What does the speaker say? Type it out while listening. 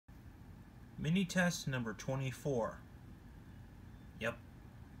Mini test number 24. Yep.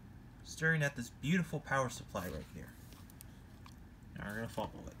 Staring at this beautiful power supply right here. Now we're going to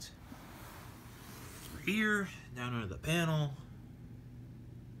follow it. We're here, down under the panel.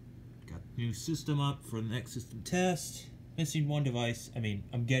 Got the new system up for the next system test. Missing one device.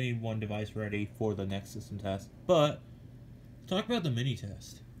 I'm getting one device ready for the next system test. But, let's talk about the mini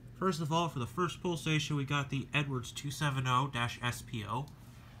test. First of all, for the first pull station, we got the Edwards 270-SPO.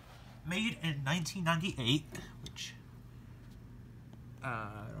 Made in 1998, which,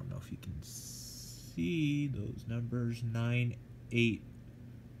 I don't know if you can see those numbers,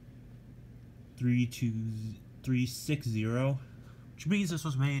 9832360, which means this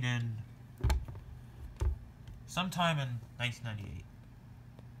was made in sometime in 1998.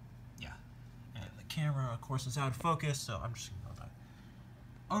 Yeah, and the camera, of course, is out of focus, so I'm just going to go that.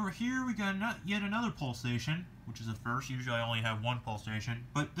 Over here, we got yet another pull station, which is a first. Usually I only have one pull station,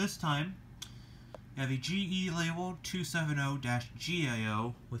 but this time you have a GE label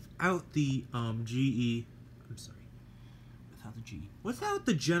 270-GAO without the without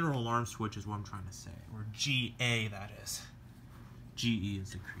the general alarm switch is what I'm trying to say, or GA, that is. GE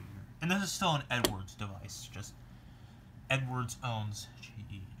is the creator, and this is still an Edwards device. Just Edwards owns GE,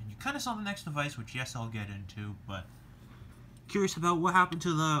 and you kind of saw the next device, which yes, I'll get into, but curious about what happened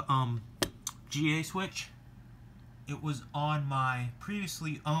to the GA switch. It was on my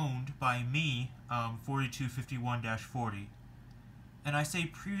previously owned by me 4251-40, and I say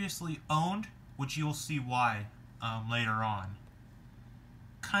previously owned, which you'll see why later on.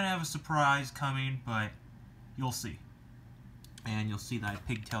 Kind of have a surprise coming, but you'll see. And you'll see that I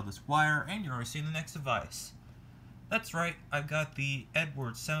pigtailed this wire, and you're already seeing the next device. That's right, I've got the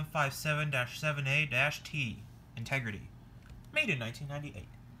Edwards 757-7A-T Integrity, made in 1998.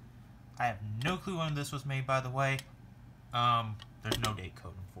 I have no clue when this was made, by the way. There's no date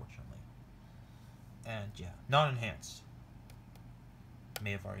code, unfortunately. And yeah, non-enhanced.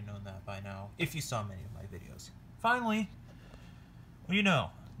 May have already known that by now, if you saw many of my videos. Finally, well, you know,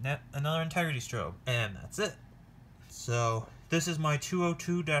 another integrity strobe, and that's it. So, this is my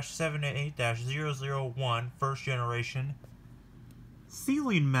 202-78-001 first generation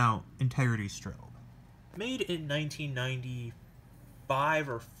ceiling mount integrity strobe. Made in 1995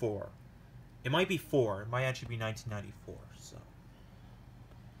 or 4. It might be 4. It might actually be 1994. So,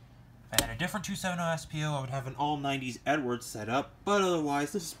 if I had a different 270 SPO, I would have an all 90s Edwards setup. But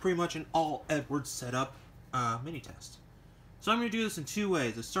otherwise, this is pretty much an all Edwards setup mini test. So I'm going to do this in two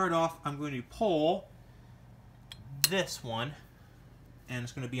ways. To start off, I'm going to pull this one, and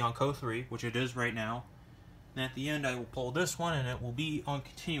it's going to be on CO3, which it is right now. And at the end, I will pull this one, and it will be on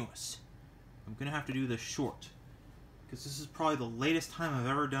continuous. I'm going to have to do this short, because this is probably the latest time I've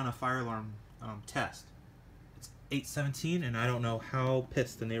ever done a fire alarm test. It's 8:17, and I don't know how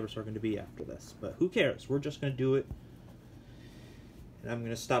pissed the neighbors are going to be after this, but who cares? We're just going to do it, and I'm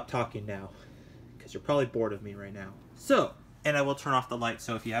going to stop talking now, because you're probably bored of me right now. So, and I will turn off the light,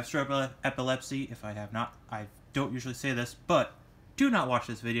 so if you have strobe epilepsy, if I have not, I don't usually say this, but do not watch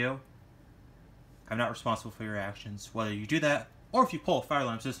this video. I'm not responsible for your actions, whether you do that, or if you pull a fire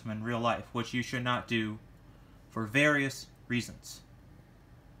alarm system in real life, which you should not do for various reasons.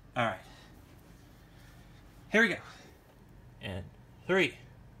 Alright. Here we go. And 3,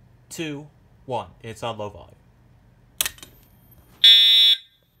 2, 1. It's on low volume.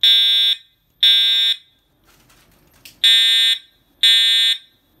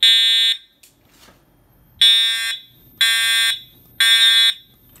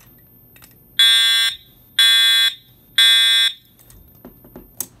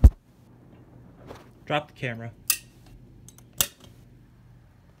 Drop the camera.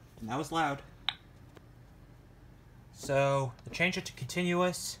 And that was loud. So, to change it to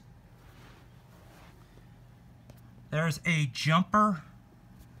continuous, there's a jumper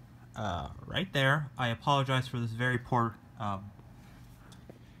right there. I apologize for this very poor, now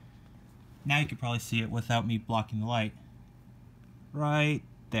you can probably see it without me blocking the light. Right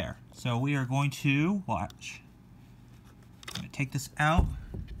there. So we are going to watch. I'm going to take this out.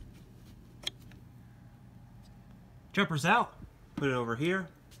 Jumper's out. Put it over here.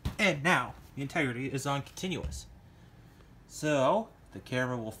 And now, the integrity is on continuous. So, the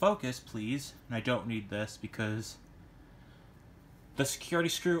camera will focus, please. And I don't need this because the security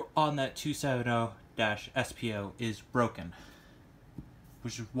screw on that 270-SPO is broken.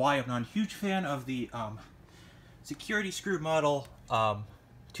 Which is why I'm not a huge fan of the security screw model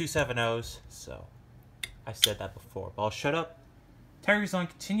 270s. So, I said that before, but I'll shut up. Integrity's on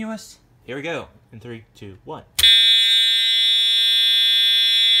continuous. Here we go. In 3, 2, 1.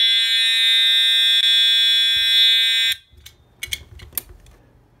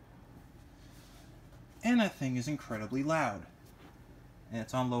 and that thing is incredibly loud. And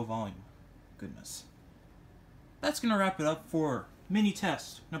it's on low volume. Goodness. That's going to wrap it up for mini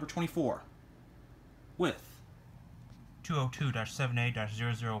test number 24 with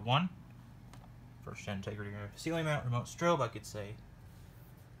 202-7A-001. First gen integrity ceiling mount remote strobe. I could say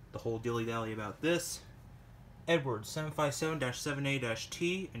the whole dilly-dally about this. Edwards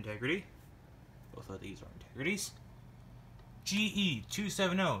 757-7A-T integrity. Both of these are integrities. GE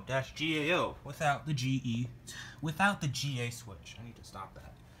 270-GAO without the GA switch. I need to stop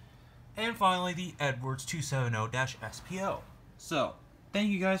that. And finally, the Edwards 270-SPO. So, thank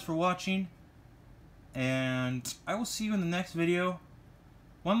you guys for watching, and I will see you in the next video.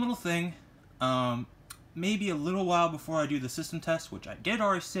 One little thing, maybe a little while before I do the system test, which I did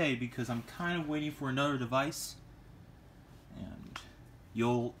already say because I'm kind of waiting for another device, and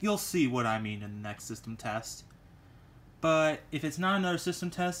you'll see what I mean in the next system test. But if it's not another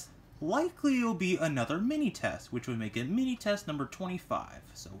system test, likely it'll be another mini test, which would make it mini test number 25.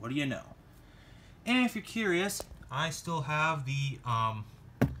 So what do you know? And if you're curious, I still have the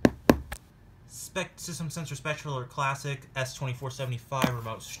System Sensor Spectral Classic S2475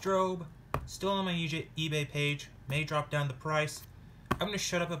 remote strobe still on my eBay page. May drop down the price. I'm gonna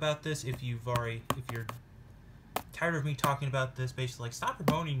shut up about this if you're tired of me talking about this. Basically, like, stop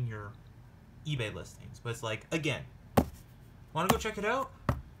promoting your eBay listings. But it's like, again, want to go check it out?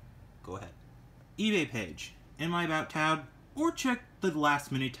 Go ahead. eBay page in my About tab, or check the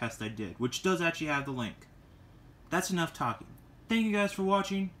last mini test I did, which does actually have the link. That's enough talking. Thank you guys for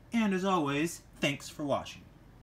watching, and as always, thanks for watching.